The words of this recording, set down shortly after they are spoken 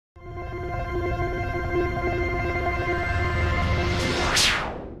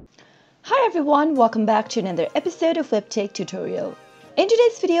Hi everyone, welcome back to another episode of Webtech Tutorial. In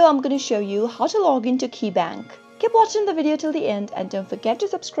today's video, I'm going to show you how to log into KeyBank. Keep watching the video till the end and don't forget to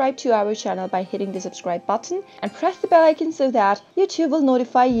subscribe to our channel by hitting the subscribe button and press the bell icon so that YouTube will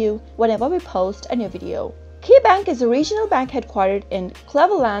notify you whenever we post a new video. KeyBank is a regional bank headquartered in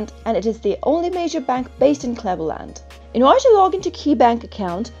Cleveland and it is the only major bank based in Cleveland. In order to log into KeyBank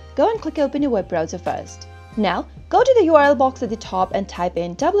account, go and click open your web browser first. Now, go to the URL box at the top and type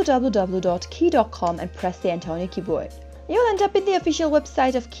in www.key.com and press the enter on your keyboard. You'll end up in the official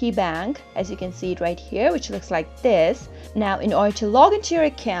website of KeyBank, as you can see it right here, which looks like this. Now, in order to log into your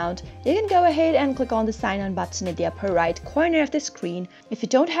account, you can go ahead and click on the sign on button in the upper right corner of the screen. If you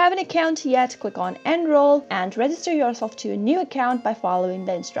don't have an account yet, click on enroll and register yourself to a new account by following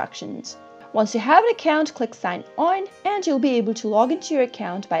the instructions. Once you have an account, click sign on and you'll be able to log into your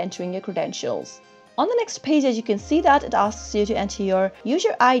account by entering your credentials. On the next page, as you can see that it asks you to enter your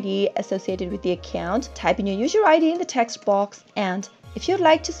user ID associated with the account. Type in your user ID in the text box, and if you'd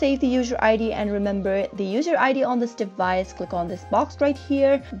like to save the user ID and remember the user ID on this device, click on this box right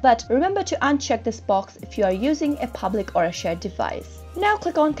here. But remember to uncheck this box if you are using a public or a shared device. Now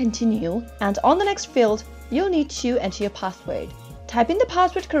click on continue, and on the next field, you'll need to enter your password. Type in the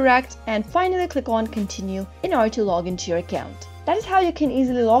password correct and finally click on continue in order to log into your account. That is how you can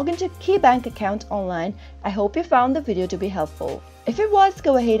easily log into KeyBank account online. I hope you found the video to be helpful. If it was,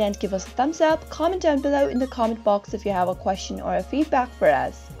 go ahead and give us a thumbs up, comment down below in the comment box if you have a question or a feedback for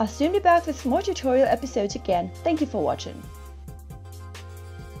us. I'll soon be back with more tutorial episodes again. Thank you for watching.